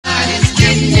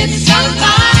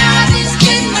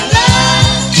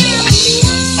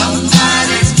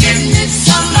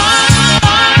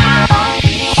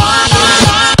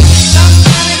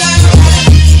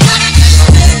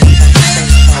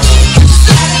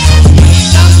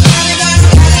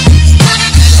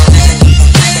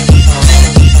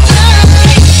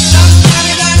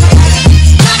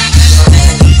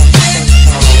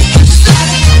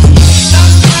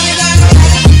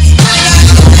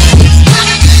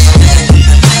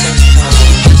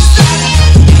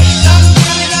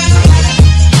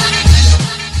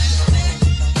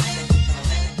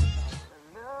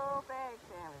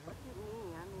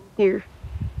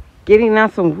getting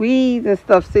out some weeds and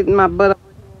stuff sitting my butt up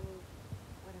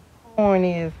where the corn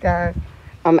is, guys.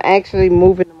 I'm actually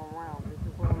moving them around. This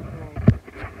is what I'm doing.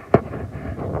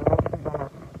 I'm gonna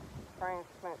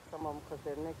transplant some of them because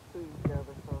they're next to each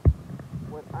other. So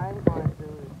what I'm going to do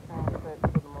is transplant to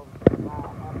them over to the side.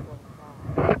 I have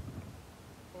them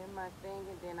in my thing,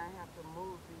 and then I have to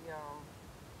move the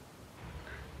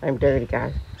I'm dirty,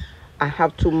 guys. I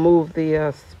have to move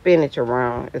the spinach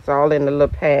around. It's all in the little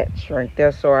patch right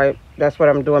there. So that's what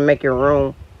I'm doing, making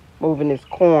room, moving this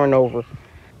corn over.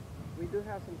 We do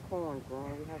have some corn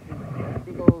growing. We have some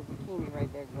big old zucchini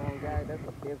right there growing, guys. That's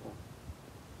a big one.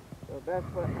 So that's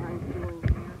what I'm doing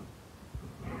here.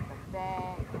 It's a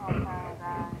bag compound,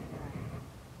 guys.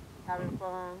 Having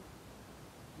fun,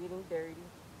 getting dirty.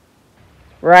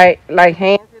 Right, like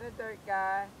hands in the dirt,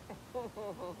 guys.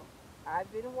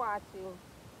 I've been watching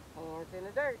Hands in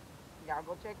the Dirt. Y'all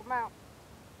go check them out.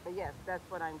 But yes, that's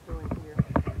what I'm doing here.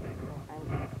 So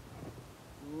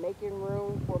I'm making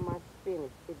room for my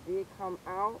spinach. It did come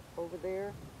out over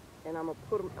there, and I'm going to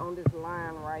put them on this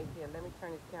line right here. Let me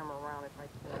turn this camera around if I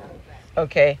can.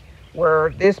 Okay,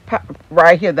 where this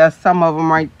right here, that's some of them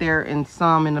right there and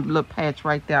some in the little patch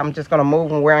right there. I'm just going to move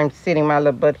them where I'm sitting my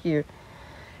little butt here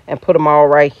and put them all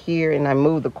right here, and I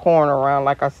move the corn around.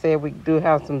 Like I said, we do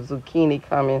have some zucchini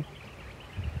coming.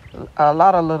 A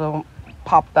lot of little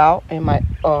popped out, and my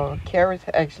carrots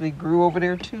actually grew over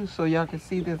there too, so y'all can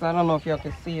see this. I don't know if y'all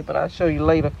can see it, but I'll show you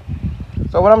later.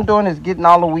 So what I'm doing is getting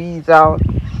all the weeds out,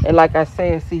 and like I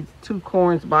said, see two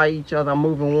corns by each other. I'm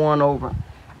moving one over.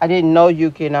 I didn't know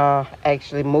you can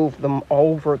actually move them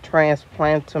over,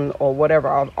 transplant them or whatever.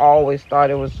 I always thought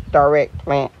it was direct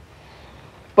plant,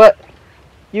 but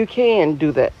you can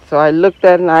do that. So I looked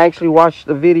at it, and I actually watched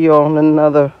the video on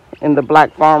another in the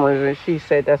Black Farmers, and she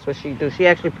said that's what she do. She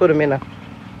actually put them in a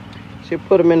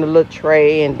little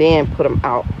tray and then put them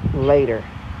out later.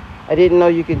 I didn't know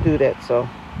you could do that, so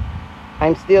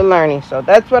I'm still learning. So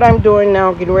that's what I'm doing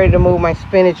now, getting ready to move my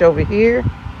spinach over here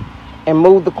and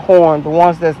move the corn, the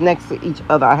ones that's next to each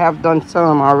other. I have done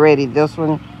some already. This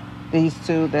one, these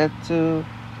two, that two,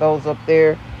 those up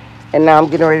there. And now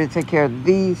I'm getting ready to take care of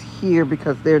these here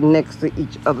because they're next to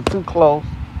each other, too close.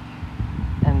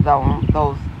 And that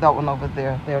one over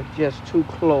there, they're just too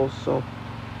close. So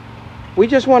we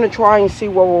just want to try and see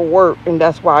what will work, and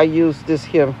that's why I use this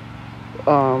here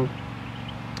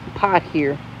pot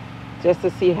here, just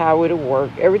to see how it'll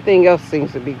work. Everything else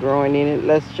seems to be growing in it.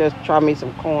 Let's just try me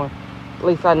some corn. At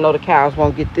least I know the cows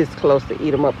won't get this close to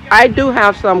eat them up. I do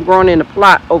have some growing in the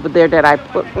plot over there that I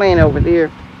planted over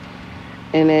there,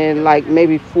 and then like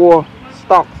maybe 4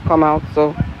 stalks come out.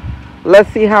 So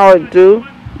let's see how it do.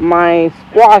 My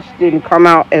squash didn't come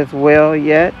out as well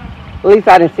yet. At least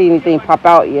I didn't see anything pop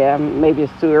out yet. Maybe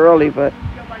it's too early, but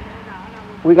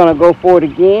we're going to go for it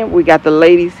again. We got the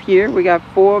ladies here. We got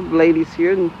 4 ladies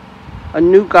here. And a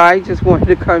new guy just wanted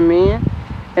to come in.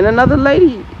 And another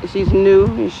lady, she's new,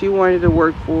 and she wanted to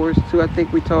work for us too. I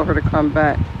think we told her to come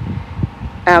back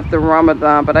after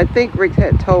Ramadan. But I think Rick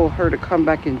had told her to come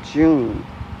back in June.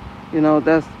 You know,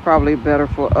 that's probably better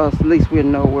for us. At least we'll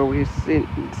know where we're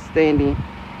standing.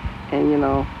 And, you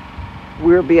know,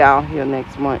 we'll be out here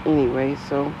next month anyway,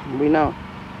 so we know.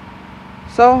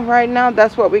 So right now,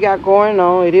 that's what we got going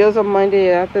on. It is a Monday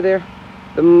after the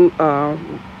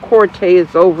corte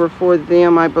is over for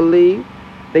them, I believe.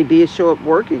 They did show up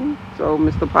working. So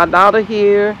Mr. Padada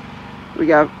here. We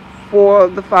got 4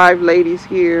 of the 5 ladies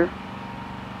here.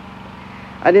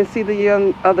 I didn't see the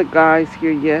young other guys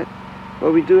here yet,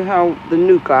 but we do have the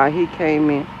new guy. He came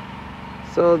in.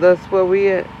 So that's where we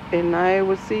at. And I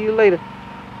will see you later.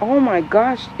 Oh my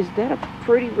gosh, is that a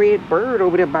pretty red bird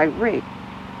over there by Rick?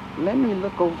 Let me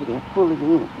look over there, pull it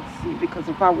in and see, because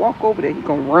if I walk over there, he's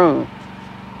gonna run.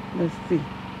 Let's see.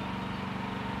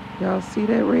 Y'all see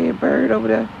that red bird over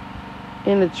there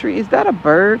in the tree? Is that a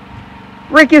bird?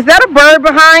 Rick, is that a bird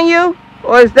behind you?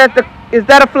 Or is that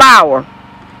a flower?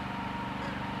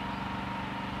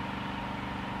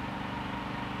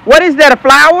 What is that, a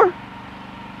flower?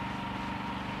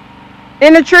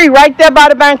 In the tree, right there by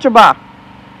the bantraba.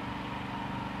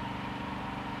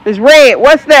 It's red.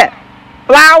 What's that?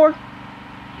 Flower?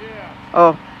 Yeah.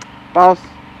 Oh, false.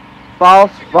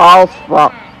 Huh?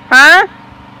 I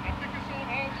think it's on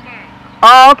all now.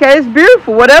 Oh, okay. It's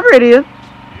beautiful. Whatever it is. It is.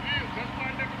 That's why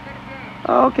I never cut it down.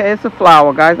 Oh, okay. It's a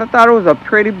flower, guys. I thought it was a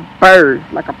pretty bird,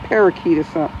 like a parakeet or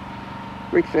something.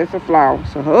 Rick says it's a flower.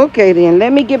 So, okay then.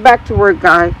 Let me get back to work,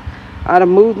 guys. I'd have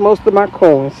moved most of my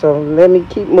corn, so let me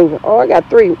keep moving. Oh, I got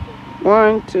 3.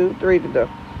 1, 2, 3 to do.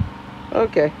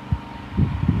 Okay.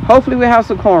 Hopefully we'll have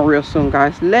some corn real soon,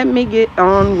 guys. Let me get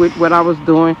on with what I was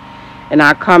doing. and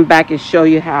I'll come back and show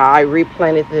you how I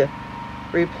replanted the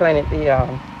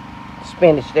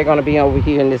spinach. They're gonna be over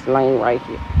here in this lane right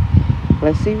here.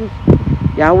 Let's see.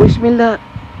 Y'all wish me luck.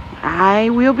 I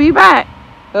will be back.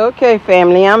 Okay,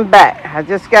 family, I'm back. I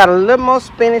just got a little more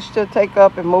spinach to take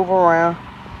up and move around.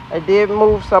 I did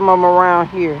move some of them around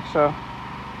here, so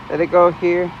let it go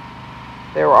here.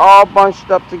 They were all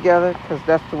bunched up together because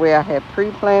that's the way I had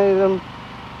pre-planted them.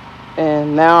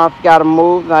 And now I've got to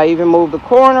move. I even moved the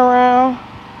corn around,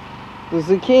 the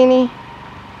zucchini.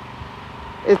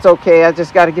 It's okay. I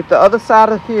just got to get the other side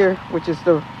of here, which is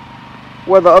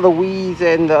where the other weeds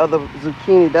and the other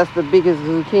zucchini. That's the biggest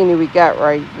zucchini we got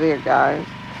right there, guys.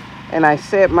 And I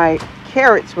said my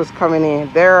carrots was coming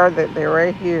in. They're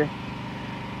right here.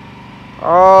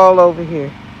 All over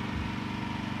here.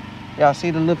 Y'all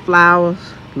see the little flowers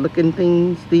looking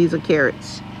things? These are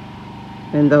carrots.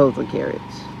 And those are carrots.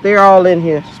 They're all in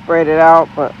here, spread it out,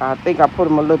 but I think I put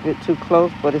them a little bit too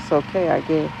close, but it's okay, I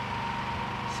guess.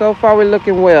 So far we're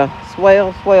looking well.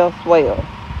 Swell, swell, swell.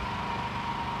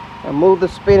 I move the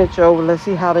spinach over. Let's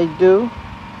see how they do.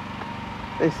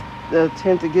 They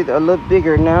tend to get a little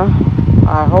bigger now,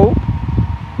 I hope.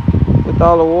 With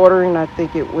all the watering, I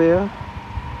think it will.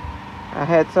 I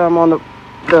had some on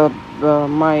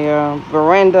my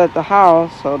veranda at the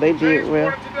house, so they did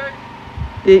well.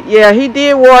 Yeah, he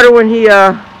did water when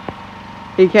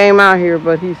he came out here,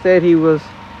 but he said he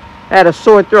had a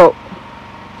sore throat.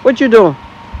 What you doing?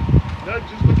 No,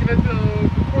 just looking at the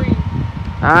queen.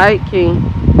 All right, King.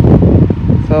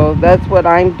 So that's what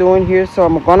I'm doing here. So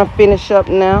I'm gonna finish up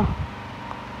now.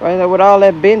 Right there with all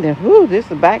that bending. Whew, this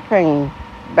is back pain,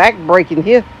 back breaking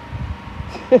here.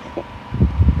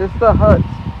 This stuff hurts,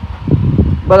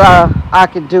 but I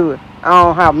could do it. I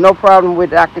don't have no problem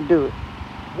with it. I could do it.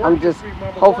 I'm just,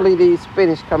 hopefully these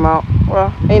spinach come out.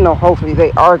 Well, ain't no hopefully,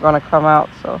 they are gonna come out.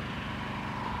 So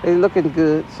they looking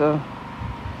good. So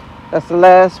that's the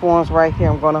last ones right here.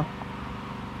 I'm gonna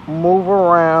move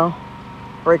around,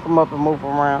 break them up and move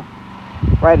them around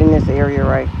right in this area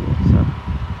right here. So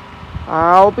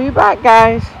I'll be back,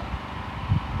 guys.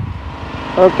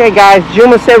 Okay, guys,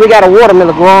 Juma said we got a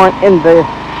watermelon growing in the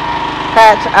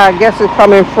patch. I guess it's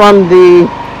coming from the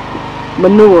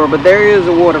manure, but there is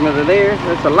a watermelon there.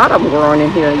 There's a lot of them growing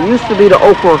in here. It used to be the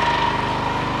okra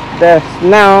that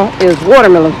now is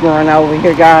watermelons growing over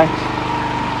here, guys.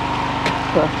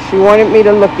 So she wanted me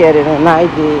to look at it, and I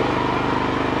did.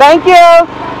 Thank you.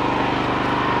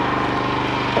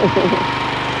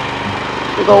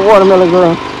 Big old watermelon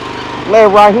growing.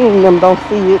 Glad Raheem and them don't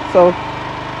see it, so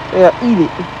they'll eat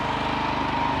it.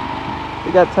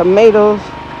 We got tomatoes.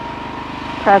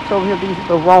 Patch over here. These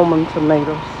are the Roman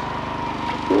tomatoes.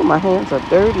 Ooh, my hands are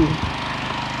dirty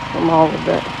from all of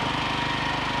that.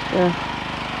 Yeah.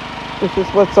 This is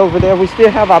what's over there. We still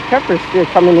have our peppers still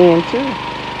coming in too.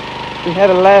 We had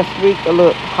it last week, a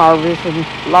little harvest, and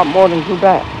a lot more than grew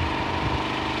back.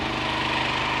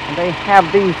 And they have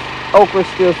these okra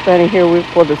still standing here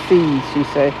for the seeds, she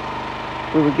said.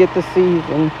 We would get the seeds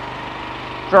and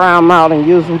dry them out and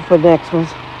use them for the next ones.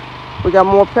 We got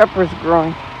more peppers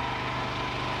growing.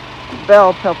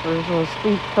 Bell peppers or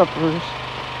sweet peppers.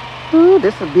 Ooh,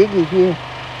 this is a biggie here.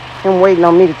 Him waiting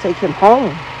on me to take him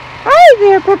home. Hi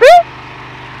there, Peppy.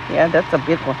 Yeah, that's a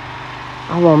big one.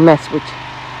 I won't mess with you.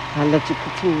 I'll let you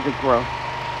continue to grow.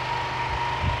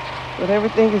 But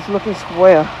everything is looking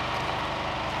swell.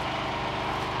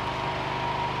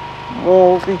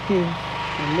 More over here.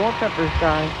 And more peppers,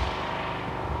 guys.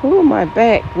 Ooh, my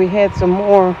back. We had some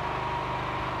more.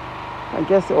 I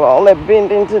guess it was all that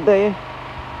bending today.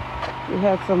 We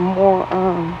had some more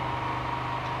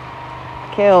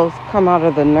kales come out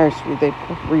of the nursery. They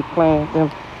replanted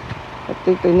them. I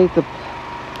think they need to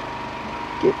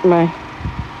get my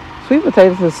sweet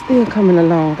potatoes are still coming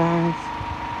along, guys.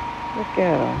 Look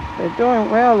at them. They're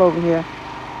doing well over here.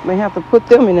 May have to put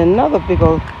them in another big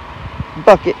old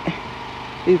bucket.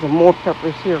 These are more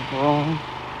peppers here growing.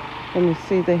 Let me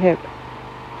see. They had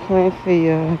plenty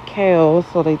of kales,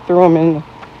 so they threw them in the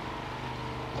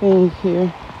thing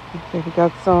here. Okay, we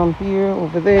got some here,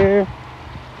 over there.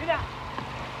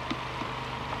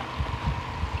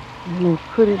 And then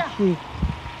put it here.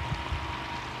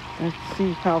 Let's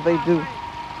see how they do.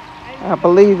 I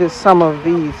believe it's some of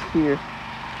these here.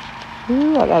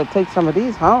 Ooh, I gotta take some of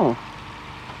these home.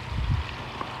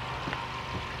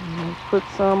 And put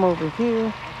some over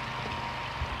here.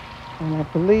 And I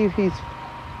believe he's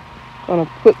gonna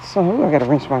put some. Ooh, I gotta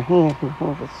rinse my hands. My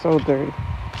hands are so dirty.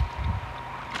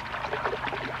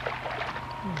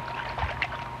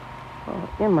 Oh,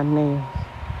 in my nails.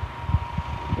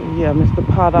 Yeah, Mr.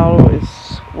 Potalo is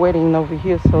sweating over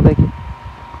here so they can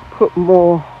put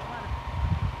more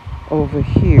over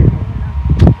here.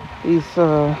 These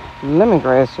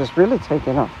lemongrass just really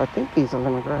taking off. I think these are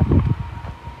lemongrass.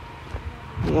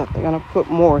 Yeah, they're gonna put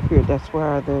more here. That's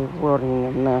why they're watering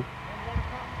them now.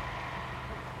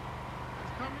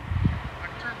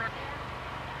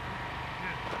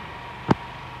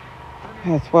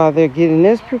 That's why they're getting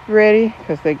this ready,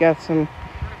 because they got some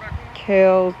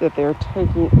kales that they're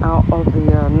taking out of the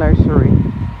nursery.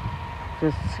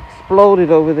 Just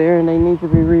exploded over there, and they need to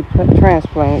be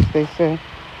transplanted, they say.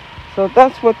 So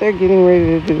that's what they're getting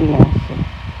ready to do now. So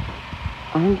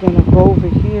I'm gonna go over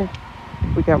here.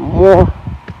 We got more.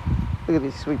 Look at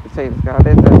these sweet potatoes, guys.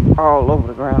 They're just all over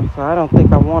the ground. So I don't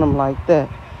think I want them like that.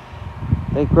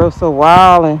 They grow so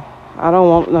wild, and I don't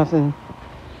want nothing.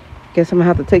 Guess I'm gonna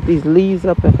have to take these leaves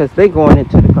up because they're going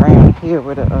into the ground here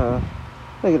with a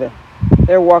look at that.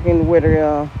 They're walking with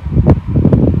a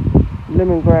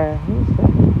lemongrass. What's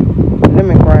that?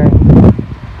 Lemongrass.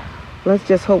 Let's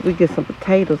just hope we get some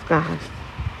potatoes, guys.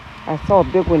 I saw a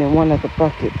big one in one of the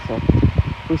buckets, so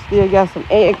we still got some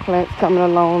eggplants coming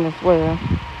along as well.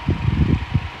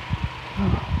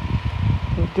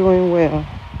 We're doing well.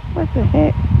 What the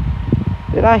heck?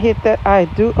 Did I hit that? I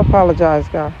do apologize,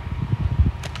 guys.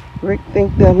 Rick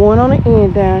think the one on the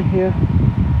end down here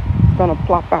is gonna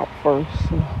plop out first.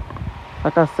 So,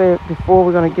 like I said before,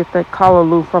 we're gonna get that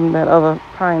callaloo from that other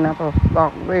pineapple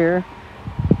stalk there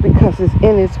because it's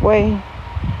in its way.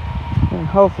 And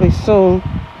hopefully soon,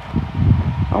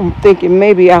 I'm thinking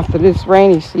maybe after this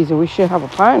rainy season, we should have a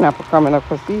pineapple coming up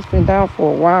because these been down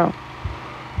for a while.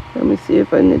 Let me see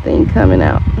if anything coming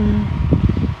out.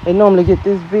 They normally get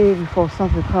this big before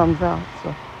something comes out.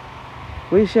 So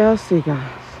we shall see,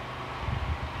 guys.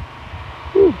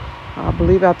 Whew. I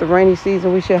believe after rainy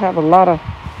season, we should have a lot of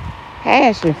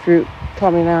passion fruit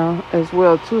coming out as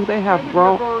well, too. They have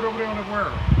grown. Bird over there on the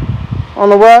wire. On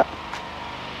the what?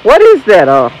 What is that?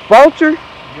 A vulture?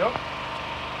 Yep.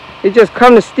 It just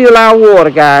come to steal our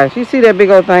water, guys. You see that big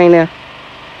old thing there?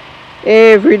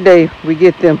 Every day we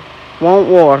get them. Want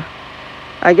water.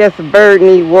 I guess the bird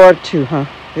need water too, huh?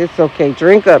 It's okay.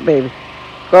 Drink up, baby.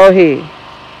 Go ahead.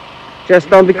 Just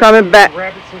don't be coming back.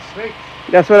 Rabbits and snakes.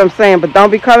 That's what I'm saying. But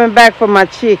don't be coming back for my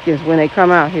chickens when they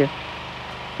come out here.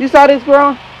 You saw this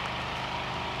growing?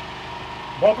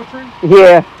 Bumper tree?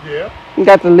 Yeah. Yeah. You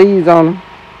got the leaves on them.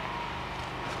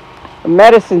 A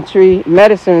medicine tree,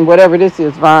 whatever this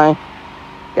is, vine.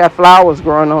 Got flowers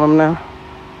growing on them now.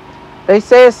 They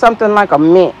say it's something like a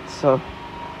mint, so.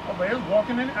 Oh, man, it's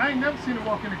walking in. I ain't never seen it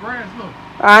walk in the grass. Look.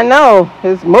 I know.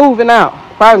 It's moving out.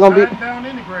 Probably gonna be down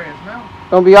in the grass now.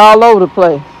 Gonna be all over the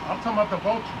place. I'm talking about the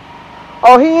vulture.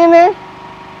 Oh, he in there?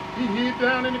 He hid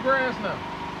down in the grass now.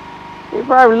 He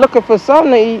probably looking for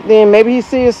something to eat then. Maybe he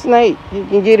see a snake. He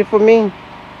can get it for me.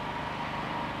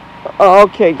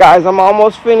 Okay, guys, I'm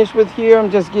almost finished with here. I'm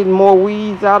just getting more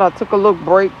weeds out. I took a little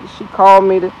break. She called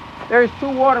me to. There's 2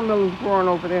 watermelons growing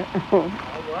over there. All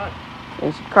right.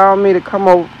 And she called me to come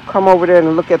over there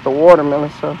and look at the watermelon.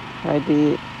 So I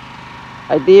did.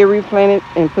 I did replant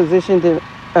it and position the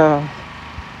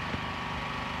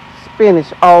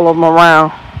spinach all of them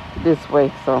around this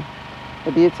way. So I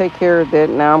did take care of that.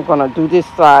 Now I'm gonna do this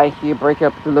side here, break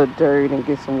up the little dirt and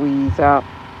get some weeds out.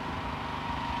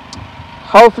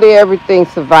 Hopefully everything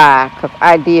survived, because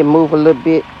I did move a little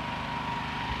bit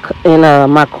and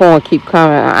my corn keep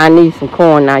coming. I need some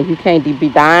corn now. You can't be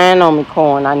dying on me,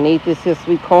 corn. I need this here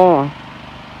sweet corn.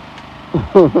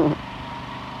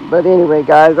 But anyway,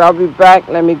 guys, I'll be back.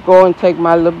 Let me go and take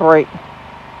my little break.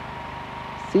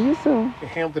 See you soon. They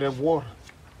handled that water.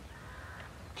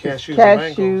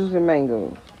 Cashews and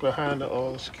mangoes. Behind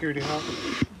the security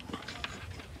house.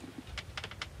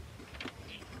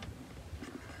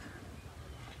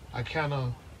 I kind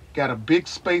of got a big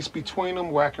space between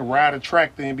them where I can ride a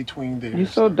tractor in between there. You're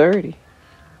so dirty.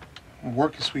 I'm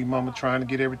working, sweet mama, trying to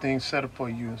get everything set up for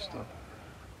you and stuff.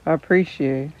 I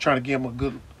appreciate it. Trying to give them a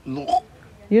good look.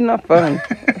 You're not funny.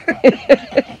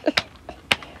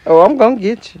 Oh, I'm going to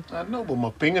get you. I know, but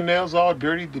my fingernails all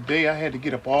dirty today. I had to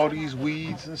get up all these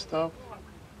weeds and stuff.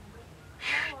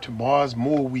 Tomorrow's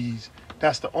more weeds.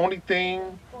 That's the only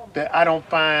thing that I don't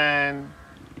find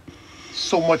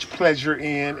so much pleasure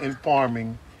in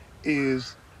farming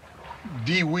is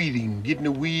de-weeding, getting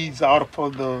the weeds out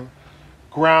of the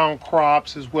ground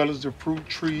crops as well as the fruit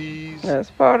trees. That's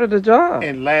part of the job.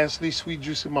 And lastly, sweet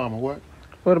juicy mama, what?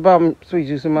 What about sweet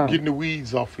juicy mama? Getting the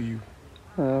weeds off of you.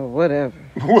 Whatever.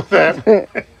 Whatever.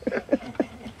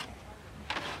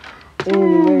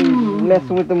 Anyway,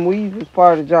 messing with them weeds is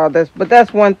part of the job. But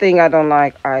that's one thing I don't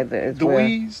like either. As the well.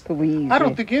 weeds? The weeds. I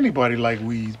don't think anybody like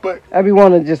weeds, but I be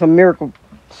wanting just a miracle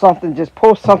something. Just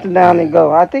pour something down and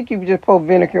go. I think you can just pour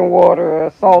vinegar and water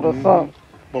or salt or something.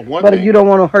 But one But thing, you don't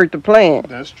want to hurt the plant.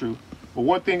 that's true. But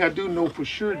one thing I do know for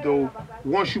sure though,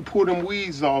 once you pull them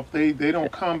weeds off, they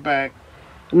don't come back.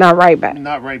 Not right back.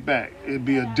 Not right back. It'd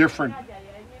be a different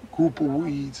group of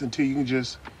weeds until you can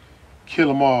just kill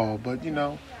them all. But you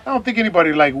know, I don't think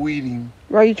anybody like weeding.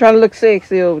 Right, you trying to look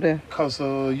sexy over there Cause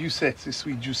you sexy,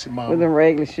 sweet, juicy with mama. them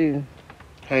regular shoes.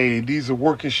 Hey, these are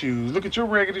working shoes. Look at your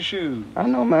regular shoes. I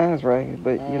know mine's regular,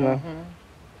 but you know,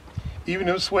 Even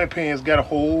those sweatpants got a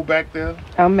hole back there.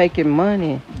 I'm making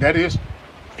money, That is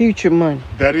future money.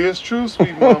 true,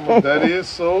 sweet mama. That is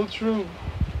so true.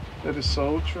 That is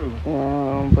so true.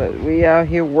 But we out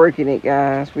here working it,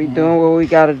 guys. We doing what we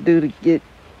got to do to get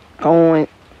going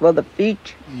for the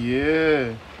future.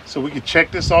 Yeah. So we can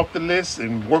check this off the list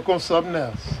and work on something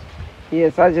else.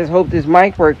 Yes, I just hope this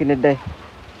mic working today.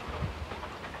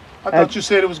 I thought you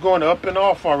said it was going up and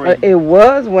off already. It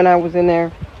was when I was in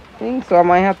there, so I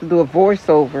might have to do a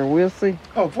voiceover. We'll see.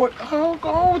 Oh, go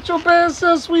on with your bad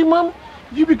self, sweet mama.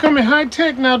 You becoming high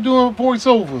tech now doing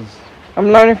voiceovers.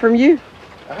 I'm learning from you.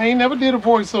 I ain't never did a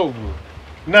voiceover.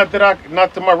 Not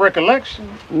to my recollection.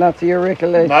 Not to your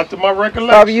recollection. Not to my recollection.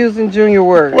 Stop using junior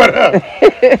words. Whatever.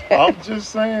 I'm just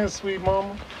saying, sweet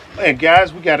mama. And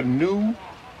guys, we got a new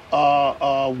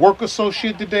work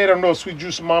associate today. I don't know if Sweet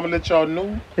Juicy Mama let y'all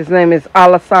know. His name is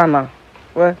Alasana.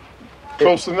 What?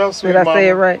 Close enough, sweet Did I mama. say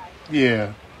it right?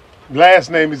 Yeah.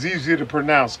 Last name is easier to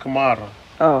pronounce, Kamara.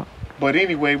 Oh. But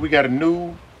anyway, we got a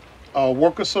new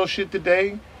work associate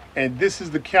today, and this is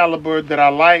the caliber that I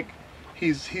like.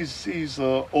 He's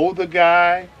an older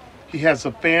guy. He has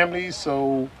a family,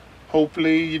 so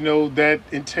hopefully, you know, that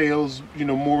entails, you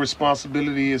know, more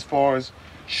responsibility as far as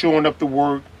showing up to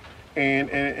work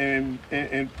and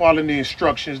following the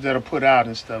instructions that are put out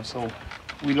and stuff. So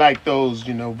we like those,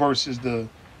 you know, versus the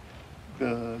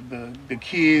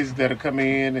kids that are come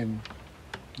in and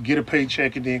get a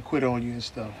paycheck and then quit on you and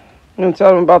stuff. You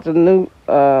tell them about the new.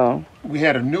 We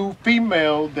had a new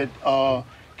female that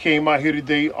came out here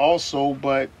today also,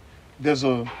 but there's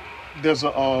a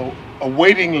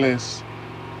waiting list.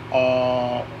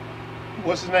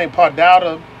 What's his name?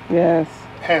 Pardauta. Yes.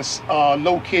 Has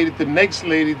located the next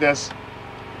lady that's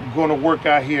going to work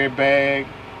out here at Bag.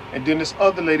 And then this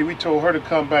other lady, we told her to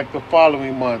come back the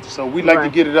following month. So we'd like to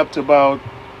get it up to about,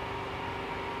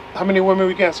 how many women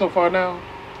we got so far now?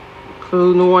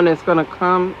 Including the one that's going to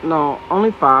come? No,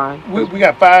 only 5. We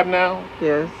got 5 now?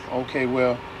 Yes. Okay,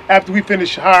 well, after we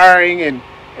finish hiring and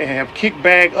have kicked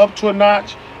Bag up to a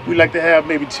notch, we'd like to have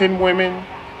maybe 10 women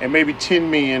and maybe 10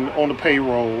 men on the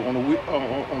payroll,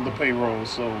 on the payroll.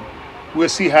 So we'll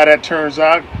see how that turns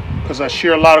out, because I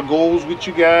share a lot of goals with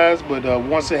you guys, but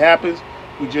once it happens,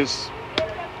 we just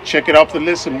check it off the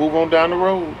list and move on down the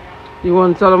road. You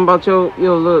want to tell them about your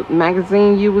little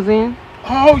magazine you was in?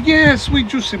 Oh yeah, Sweet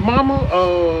Juicy Mama.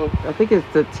 I think it's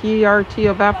the TRT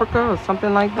of Africa or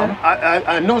something like that.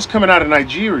 I know it's coming out of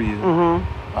Nigeria.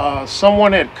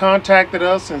 Someone had contacted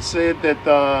us and said that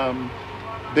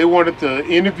they wanted to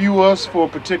interview us for a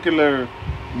particular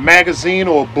magazine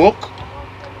or book.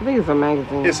 I think it's a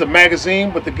magazine. It's a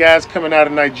magazine, but the guy's coming out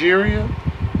of Nigeria,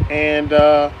 and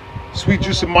Sweet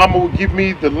Juicy Mama will give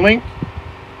me the link,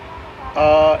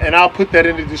 and I'll put that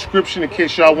in the description in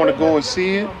case y'all want to go and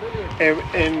see it. And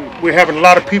we're having a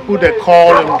lot of people that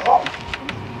call and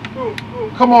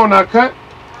come on now, cut,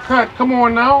 come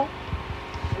on now.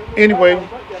 Anyway,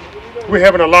 we're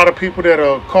having a lot of people that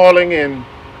are calling and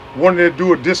wanting to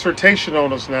do a dissertation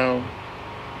on us now.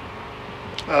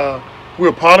 We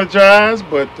apologize,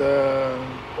 but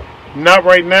not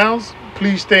right now.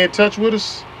 Please stay in touch with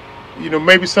us. You know,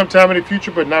 maybe sometime in the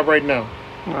future, but not right now.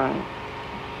 Right.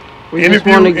 We just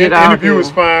want to get out interview here. is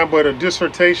fine, but a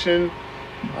dissertation,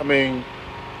 I mean,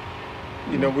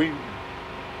 you know, we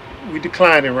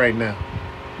declining right now.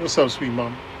 What's up, sweet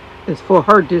mama? It's for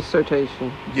her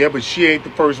dissertation. Yeah, but she ain't the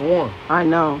first one. I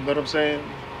know. You know what I'm saying?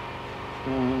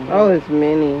 Oh, it's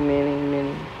many.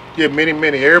 Yeah,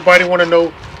 many. Everybody want to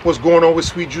know what's going on with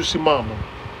Sweet Juicy Mama.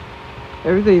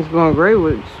 Everything's going great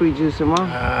with Sweet Juicy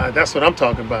Mama. That's what I'm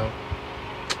talking about.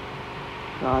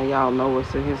 Y'all know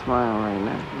what's in his mind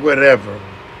right now. Whatever.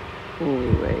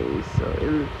 Anyway, so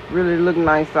it really looked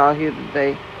nice out here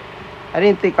today. I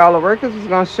didn't think all the workers was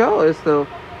going to show us, though.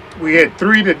 We had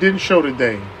 3 that didn't show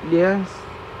today. Yes.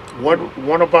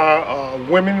 One of our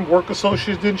women work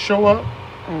associates didn't show up.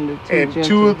 And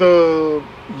 2 of the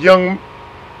young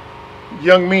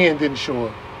men didn't show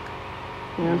up.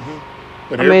 Yes.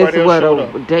 But everybody else showed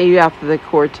up. A day after the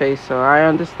Corte, so I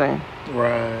understand.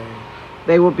 Right.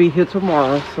 They will be here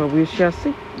tomorrow, so we shall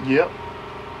see. Yep.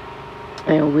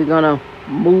 And we're going to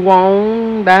move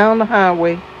on down the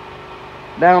highway,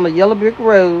 down the yellow brick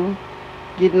road,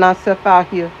 getting ourselves out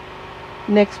here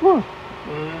next month.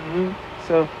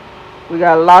 So we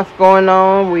got lots going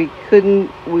on. We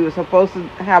were supposed to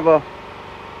have a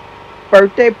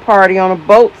birthday party on a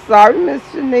boat. Sorry, Miss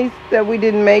Shanice, that we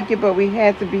didn't make it, but we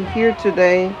had to be here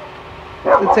today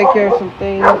to take care of some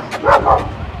things.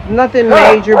 Nothing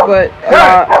major, but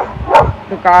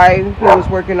the guy who was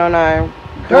working on our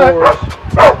doors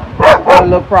had a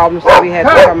little problem, so we had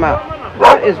to come out.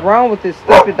 What is wrong with this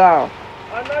stupid dog?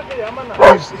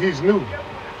 He's new.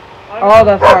 Oh,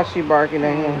 that's why she barking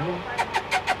at him.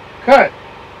 Cut.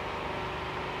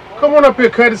 Come on up here,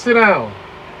 Cut, and sit down.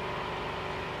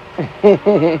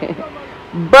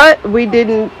 But we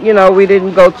didn't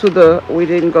go to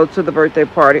the birthday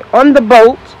party on the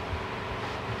boat.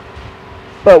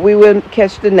 But we will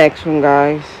catch the next one,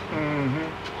 guys.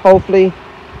 Hopefully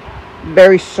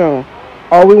very soon.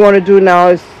 All we want to do now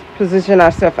is position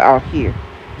ourselves out here.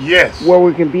 Yes. Where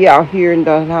we can be out here and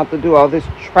don't have to do all this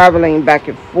traveling back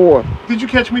and forth. Did you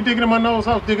catch me digging in my nose?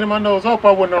 I was digging in my nose. I hope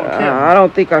I wasn't on the camera. I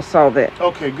don't think I saw that.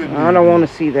 Okay, good. I don't want to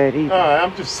see that either. All right,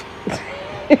 I'm just...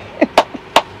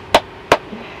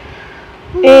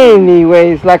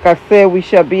 Anyways, like I said, we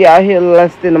shall be out here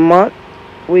less than a month.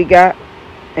 We have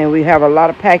a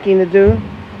lot of packing to do.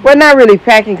 Well, not really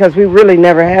packing, because we really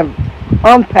never have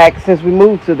unpacked since we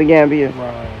moved to the Gambia.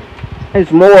 Right.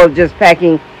 It's more of just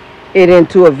packing it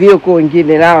into a vehicle and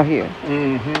getting it out here.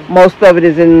 Most of it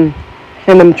is in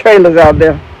them trailers out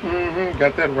there.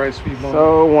 Got that right, sweet mama.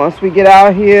 So once we get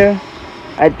out here,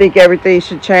 I think everything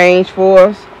should change for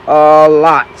us a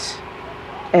lot,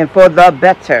 and for the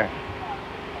better.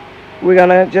 We're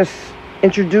gonna just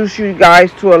introduce you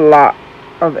guys to a lot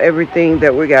of everything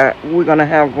that we're gonna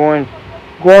have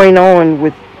going on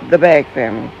with the Bag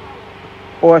family,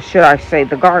 or should I say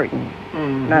the garden,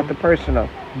 not the personal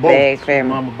Bag family.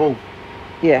 Mama, both.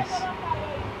 Yes.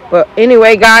 But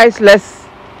anyway, guys, let's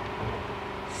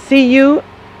see you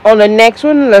on the next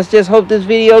one. Let's just hope this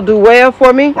video do well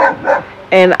for me,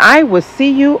 and I will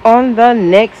see you on the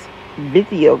next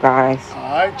video, guys.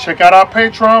 Alright, check out our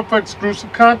Patreon for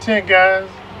exclusive content, guys.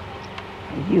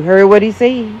 You heard what he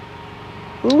said.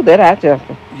 Ooh, that eye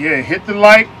jumping. Yeah, hit the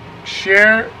like,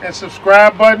 share, and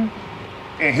subscribe button,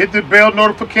 and hit the bell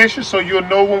notification so you'll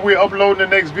know when we're uploading the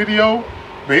next video.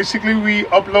 Basically, we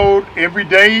upload every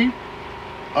day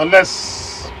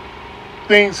unless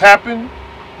things happen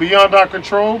beyond our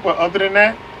control, but other than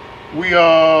that, we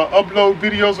upload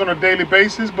videos on a daily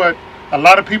basis. But a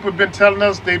lot of people have been telling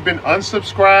us they've been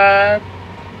unsubscribed,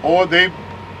 or they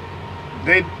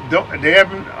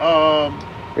haven't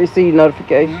Receive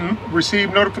notification.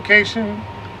 Receive notification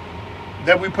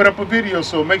that we put up a video.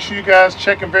 So make sure you guys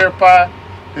check and verify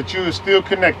that you are still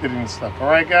connected and stuff. All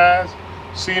right, guys.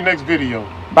 See you next video.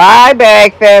 Bye,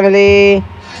 Bag family.